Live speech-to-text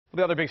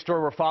The other big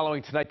story we're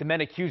following tonight, the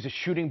men accused of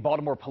shooting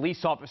Baltimore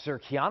police officer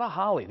Keona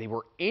Holley. They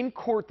were in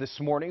court this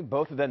morning,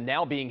 both of them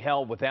now being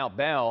held without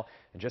bail.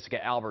 And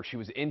Jessica Albert, she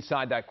was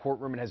inside that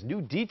courtroom and has new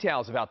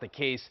details about the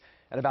case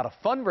and about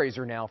a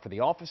fundraiser now for the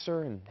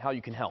officer and how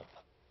you can help.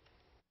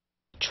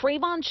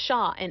 Trayvon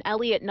Shaw and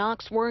Elliot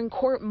Knox were in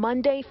court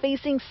Monday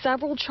facing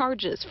several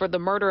charges for the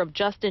murder of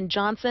Justin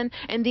Johnson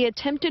and the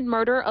attempted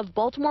murder of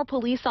Baltimore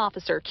police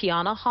officer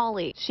Keona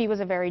Holley. She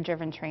was a very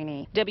driven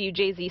trainee.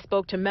 WJZ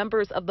spoke to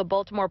members of the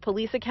Baltimore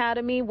Police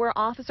Academy where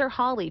Officer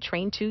Holley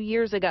trained 2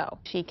 years ago.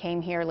 She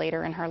came here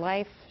later in her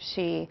life.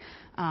 She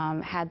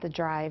had the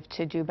drive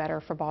to do better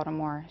for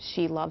Baltimore.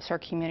 She loves her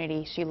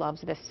community. She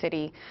loves this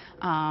city.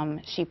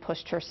 She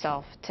pushed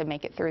herself to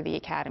make it through the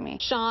academy.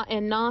 Shaw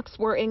and Knox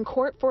were in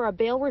court for a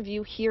bail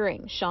review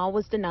hearing. Shaw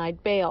was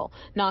denied bail.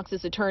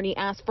 Knox's attorney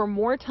asked for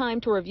more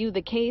time to review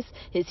the case.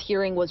 His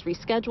hearing was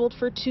rescheduled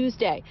for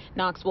Tuesday.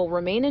 Knox will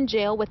remain in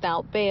jail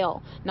without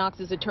bail.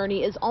 Knox's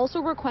attorney is also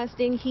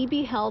requesting he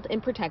be held in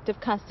protective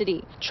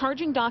custody.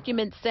 Charging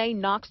documents say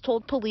Knox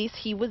told police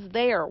he was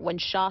there when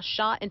Shaw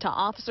shot into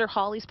Officer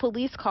Holley's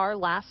police car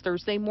last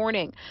Thursday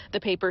morning. The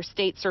paper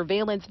states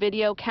surveillance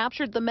video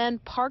captured the men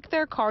park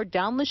their car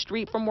down the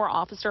street from where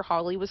Officer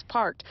Holley was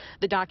parked.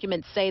 The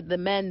documents say the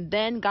men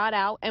then got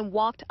out and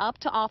walked up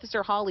to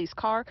Officer Holley's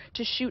car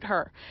to shoot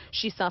her.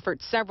 She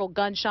suffered several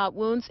gunshot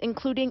wounds,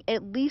 including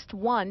at least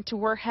one to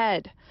her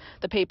head.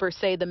 The papers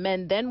say the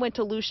men then went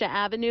to Lucia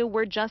Avenue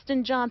where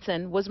Justin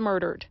Johnson was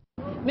murdered.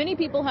 Many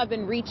people have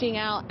been reaching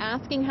out,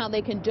 asking how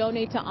they can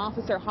donate to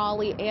Officer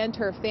Holley and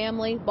her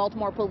family.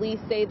 Baltimore police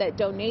say that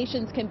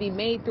donations can be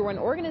made through an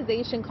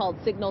organization called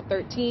Signal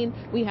 13.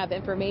 We have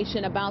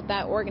information about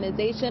that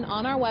organization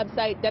on our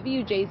website,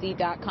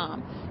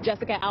 WJZ.com.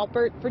 Jessica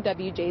Albert for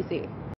WJZ.